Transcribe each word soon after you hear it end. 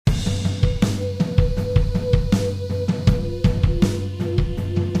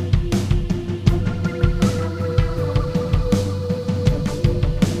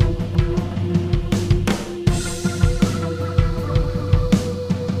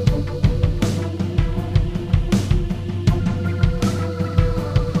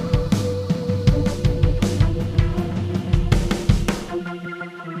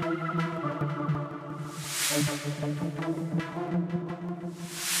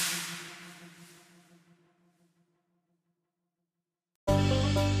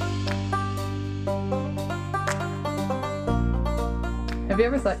you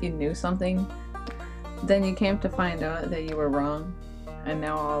ever thought you knew something, then you came to find out that you were wrong, and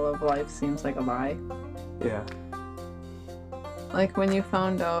now all of life seems like a lie? Yeah. Like when you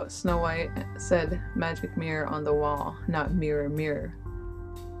found out Snow White said magic mirror on the wall, not mirror, mirror.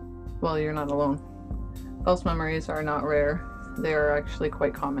 Well, you're not alone. False memories are not rare. They are actually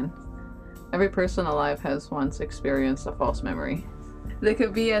quite common. Every person alive has once experienced a false memory. They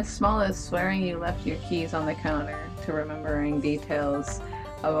could be as small as swearing you left your keys on the counter to remembering details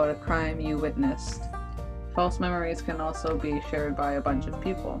about a crime you witnessed. False memories can also be shared by a bunch of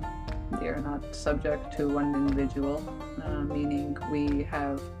people. They are not subject to one individual, meaning we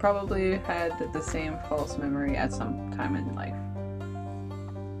have probably had the same false memory at some time in life.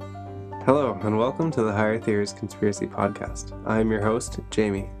 Hello, and welcome to the Higher Theories Conspiracy Podcast. I am your host,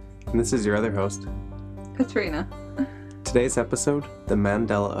 Jamie, and this is your other host, Katrina. Today's episode, the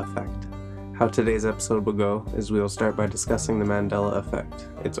Mandela Effect. How today's episode will go is we will start by discussing the Mandela Effect,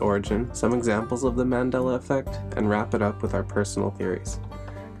 its origin, some examples of the Mandela Effect, and wrap it up with our personal theories.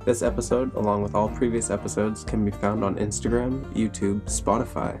 This episode, along with all previous episodes, can be found on Instagram, YouTube,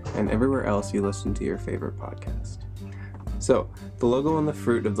 Spotify, and everywhere else you listen to your favorite podcast. So, the logo on the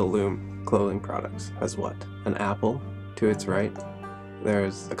fruit of the Loom clothing products has what? An apple to its right.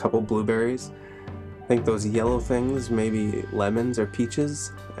 There's a couple blueberries. I think those yellow things, maybe lemons or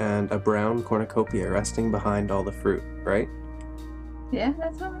peaches, and a brown cornucopia resting behind all the fruit, right? Yeah,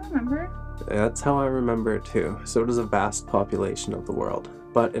 that's how I remember. That's how I remember it too. So does a vast population of the world.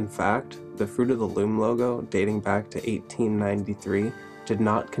 But in fact, the Fruit of the Loom logo, dating back to 1893, did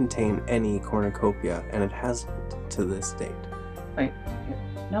not contain any cornucopia, and it hasn't to this date. Wait,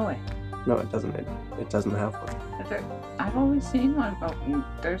 no way. No, it doesn't. It doesn't have one. I've always seen one, but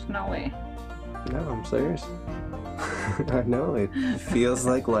there's no way. No, I'm serious. I know, it feels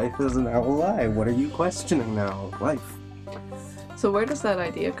like life is an owl lie. What are you questioning now? Life. So where does that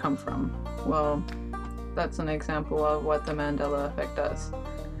idea come from? Well, that's an example of what the Mandela Effect does.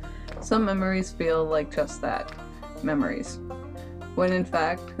 Some memories feel like just that, memories, when in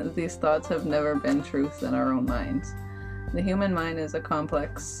fact, these thoughts have never been truth in our own minds. The human mind is a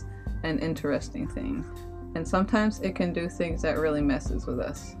complex and interesting thing, and sometimes it can do things that really messes with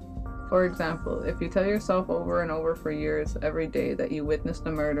us. For example, if you tell yourself over and over for years every day that you witnessed a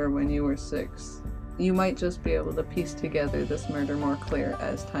murder when you were 6, you might just be able to piece together this murder more clear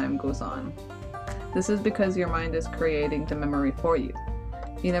as time goes on. This is because your mind is creating the memory for you.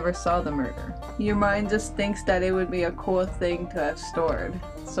 You never saw the murder. Your mind just thinks that it would be a cool thing to have stored,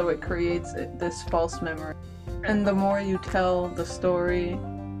 so it creates this false memory. And the more you tell the story,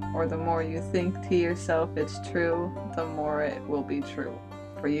 or the more you think to yourself it's true, the more it will be true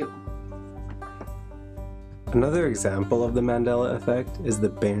for you. Another example of the Mandela Effect is the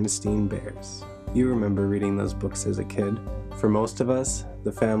Berenstain Bears. You remember reading those books as a kid. For most of us,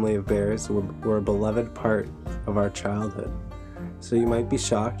 the family of bears were a beloved part of our childhood. So you might be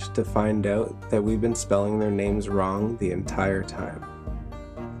shocked to find out that we've been spelling their names wrong the entire time.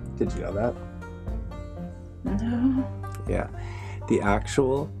 Did you know that? No. Yeah. The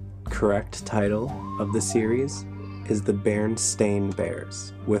actual correct title of the series is the Berenstain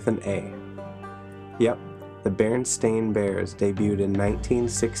Bears, with an A. Yep, the Berenstain Bears debuted in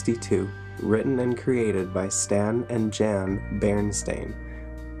 1962, written and created by Stan and Jan Berenstain.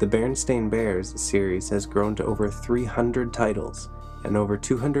 The Berenstain Bears series has grown to over 300 titles and over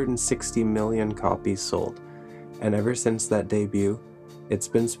 260 million copies sold, and ever since that debut, it's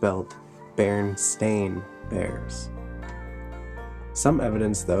been spelled Berenstain Bears. Some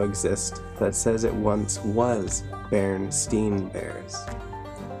evidence, though, exists that says it once was Berenstain Bears.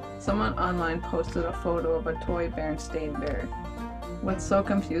 Someone online posted a photo of a toy Berenstain Bear. What's so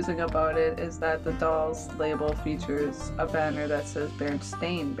confusing about it is that the doll's label features a banner that says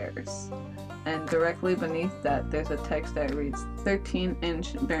Berenstain Bears, and directly beneath that there's a text that reads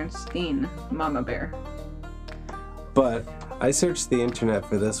 13-inch Berenstain Mama Bear. But I searched the internet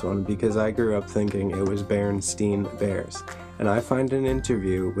for this one because I grew up thinking it was Berenstain Bears, and I find an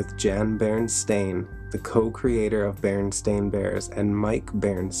interview with Jan Berenstain, the co-creator of Berenstain Bears, and Mike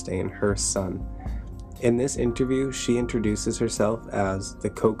Berenstain, her son. In this interview, she introduces herself as the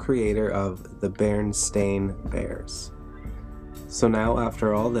co-creator of the Berenstain Bears. So now,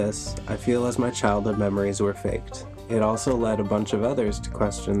 after all this, I feel as my childhood memories were faked. It also led a bunch of others to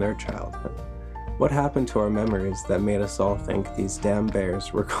question their childhood. What happened to our memories that made us all think these damn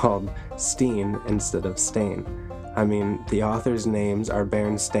bears were called Steen instead of Stain? I mean, the authors' names are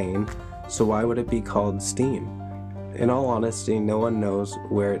Berenstain, so why would it be called Steen? In all honesty, no one knows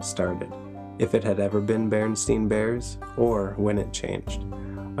where it started, if it had ever been Berenstain Bears, or when it changed.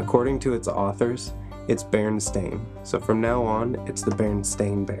 According to its authors, It's Berenstain. So from now on, it's the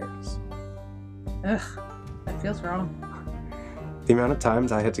Berenstain Bears. Ugh, that feels wrong. The amount of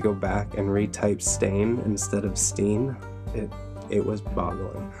times I had to go back and retype Stain instead of Steen, it was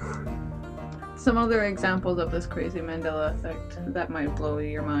boggling. Some other examples of this crazy Mandela effect that might blow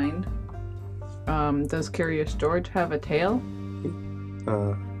your mind. Does Curious George have a tail?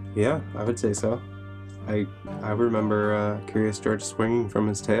 Yeah, I would say so. I remember Curious George swinging from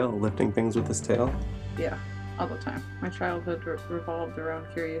his tail, lifting things with his tail. Yeah, all the time. My childhood revolved around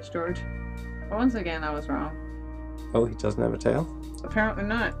Curious George. But once again, I was wrong. Oh, he doesn't have a tail? Apparently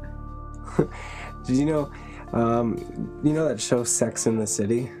not. Did you know that show Sex and the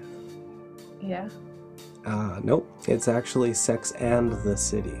City? Yeah. Nope. It's actually Sex and the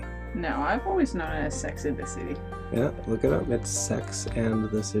City. No, I've always known it as Sex in the City. Yeah, look it up. It's Sex and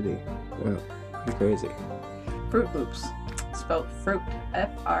the City. Yeah, pretty crazy. Fruit Loops. Spelled fruit.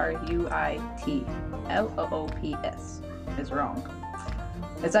 F-R-U-I-T. L-O-O-P-S. Is wrong.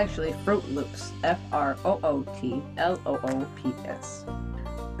 It's actually Fruit Loops. F-R-O-O-T-L-O-O-P-S.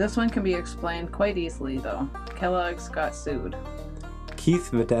 This one can be explained quite easily, though. Kellogg's got sued.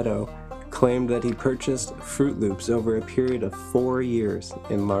 Keith Vedetto claimed that he purchased Fruit Loops over a period of 4 years,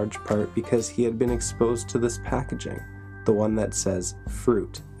 in large part because he had been exposed to this packaging, the one that says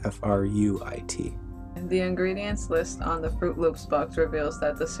fruit, F-R-U-I-T. The ingredients list on the Fruit Loops box reveals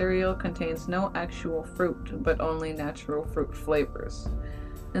that the cereal contains no actual fruit, but only natural fruit flavors.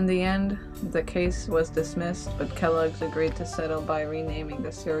 In the end, the case was dismissed, but Kellogg's agreed to settle by renaming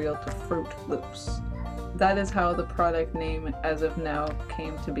the cereal to Fruit Loops. That is how the product name as of now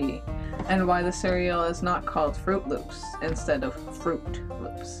came to be, and why the cereal is not called Fruit Loops instead of Fruit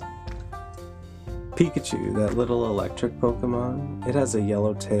Loops. Pikachu, that little electric Pokemon, it has a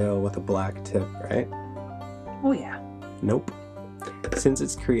yellow tail with a black tip, right? Oh yeah. Nope. Since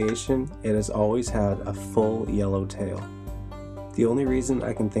its creation, it has always had a full yellow tail. The only reason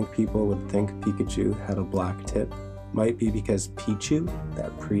I can think people would think Pikachu had a black tip might be because Pichu,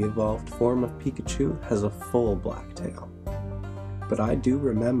 that pre-evolved form of Pikachu, has a full black tail. But I do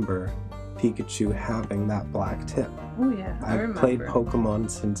remember Pikachu having that black tip. Oh yeah, I remember. I've played Pokemon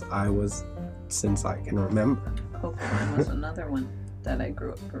since I can remember. Pokemon was another one that I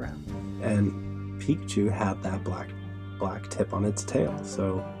grew up around. And Pikachu had that black tip on its tail,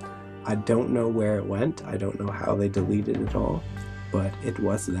 so I don't know where it went. I don't know how they deleted it all, but it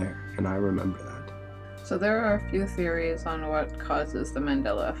was there, and I remember that. So there are a few theories on what causes the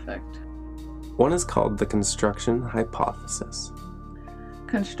Mandela effect. One is called the construction hypothesis.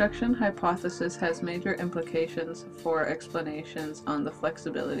 Construction hypothesis has major implications for explanations on the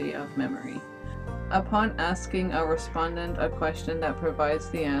flexibility of memory. Upon asking a respondent a question that provides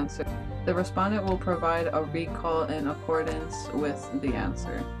the answer, the respondent will provide a recall in accordance with the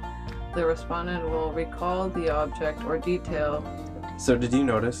answer. The respondent will recall the object or detail. So did you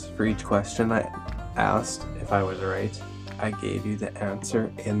notice for each question I asked if I was right, I gave you the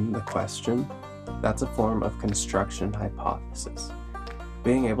answer in the question? That's a form of construction hypothesis.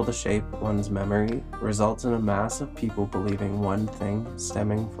 Being able to shape one's memory results in a mass of people believing one thing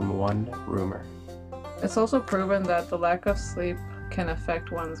stemming from one rumor. It's also proven that the lack of sleep can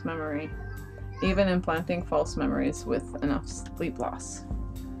affect one's memory, even implanting false memories with enough sleep loss.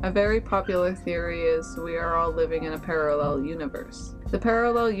 A very popular theory is we are all living in a parallel universe. The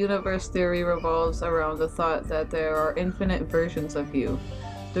parallel universe theory revolves around the thought that there are infinite versions of you,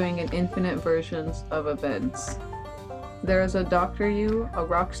 doing an infinite versions of events. There is a doctor you, a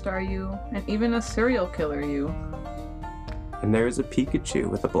rock star you, and even a serial killer you. And there is a Pikachu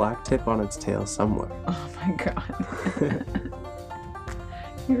with a black tip on its tail somewhere. Oh my god.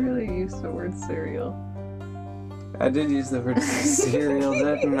 You really used the word cereal. I did use the word cereal,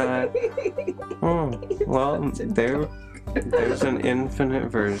 didn't I? Well, there's an infinite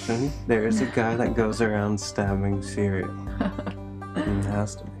version. There's a guy that goes around stabbing cereal. It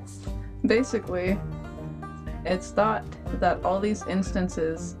has to be. Basically, it's thought that all these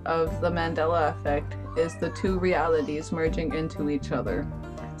instances of the Mandela effect is the two realities merging into each other,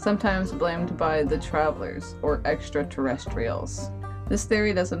 sometimes blamed by the travelers or extraterrestrials. This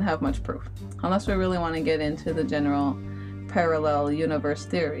theory doesn't have much proof, unless we really want to get into the general parallel universe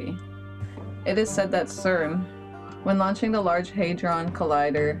theory. It is said that CERN, when launching the Large Hadron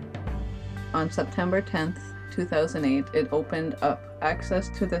Collider on September 10th, 2008, it opened up access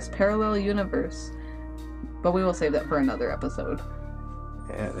to this parallel universe, but we will save that for another episode.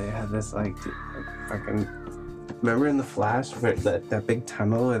 Yeah, they had this like fucking. Remember in The Flash, where that big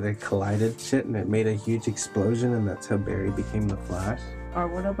tunnel where they collided shit and it made a huge explosion, and that's how Barry became the Flash? Or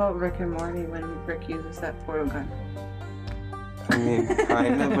what about Rick and Morty when Rick uses that portal gun? I mean,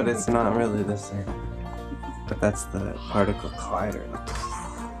 kind of, but it's not really the same. But that's the particle collider.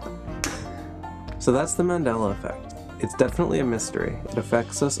 So that's the Mandela effect. It's definitely a mystery. It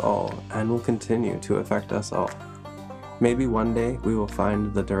affects us all and will continue to affect us all. Maybe one day we will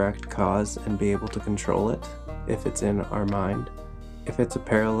find the direct cause and be able to control it, if it's in our mind. If it's a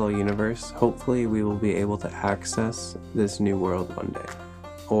parallel universe, hopefully we will be able to access this new world one day.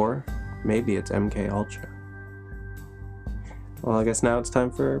 Or maybe it's MK Ultra. Well, I guess now it's time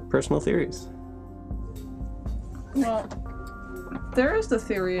for personal theories. Well, there is the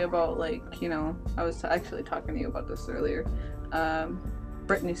theory about, like, you know, I was actually talking to you about this earlier.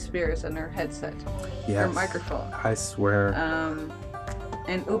 Britney Spears and her headset, her microphone. I swear.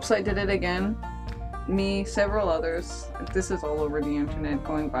 And Oops, I Did It Again. Me, several others. This is all over the internet,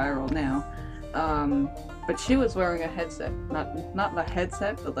 going viral now. But she was wearing a headset, not a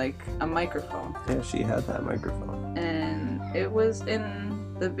headset, but like a microphone. Yeah, she had that microphone. And it was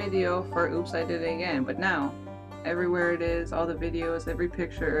in the video for Oops, I Did It Again. But now, everywhere it is, all the videos, every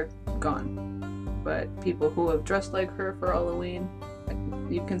picture, gone. But people who have dressed like her for Halloween,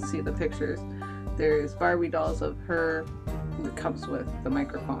 you can see the pictures. There's Barbie dolls of her that comes with the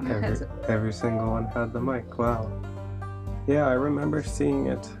microphone and headset. Every single one had the mic. Wow. Yeah, I remember seeing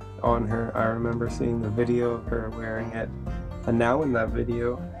it on her. I remember seeing the video of her wearing it. And now in that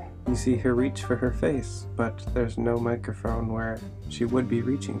video, you see her reach for her face, but there's no microphone where she would be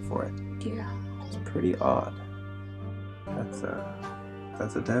reaching for it. Yeah. It's pretty odd.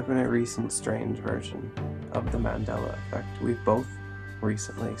 That's a definite recent strange version of the Mandela effect we've both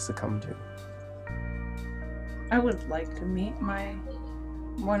recently succumbed to. I would like to meet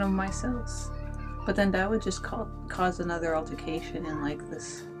one of myself, but then that would just cause another altercation in like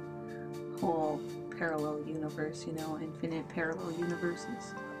this whole parallel universe, you know, infinite parallel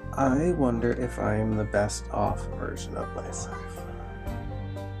universes. I wonder if I am the best off version of myself.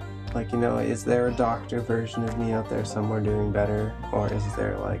 Like, you know, is there a doctor version of me out there somewhere doing better? Or is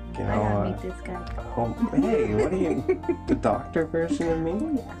there, like, you know, I gotta meet this guy. Hey, what are you, the doctor version of me?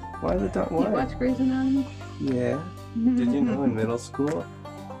 Oh, yeah. Why the doctor? You watch Grey's Anatomy? Yeah. Did you know in middle school,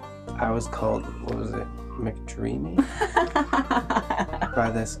 I was called, what was it, McDreamy? By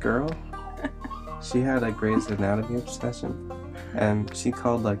this girl? She had a Grey's Anatomy obsession. And she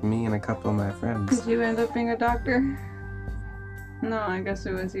called, like, me and a couple of my friends. Did you end up being a doctor? No, I guess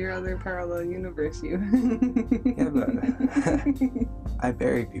it was your other parallel universe, you. Yeah, but I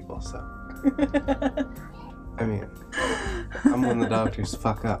bury people, so. I mean, I'm when the doctors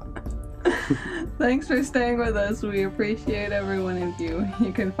fuck up. Thanks for staying with us. We appreciate every one of you.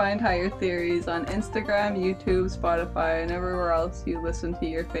 You can find Higher Theories on Instagram, YouTube, Spotify, and everywhere else you listen to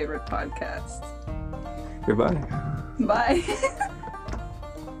your favorite podcasts. Goodbye. Bye.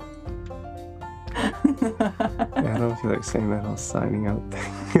 Yeah, I don't feel like saying that whole signing out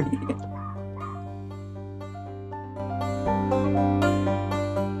thing.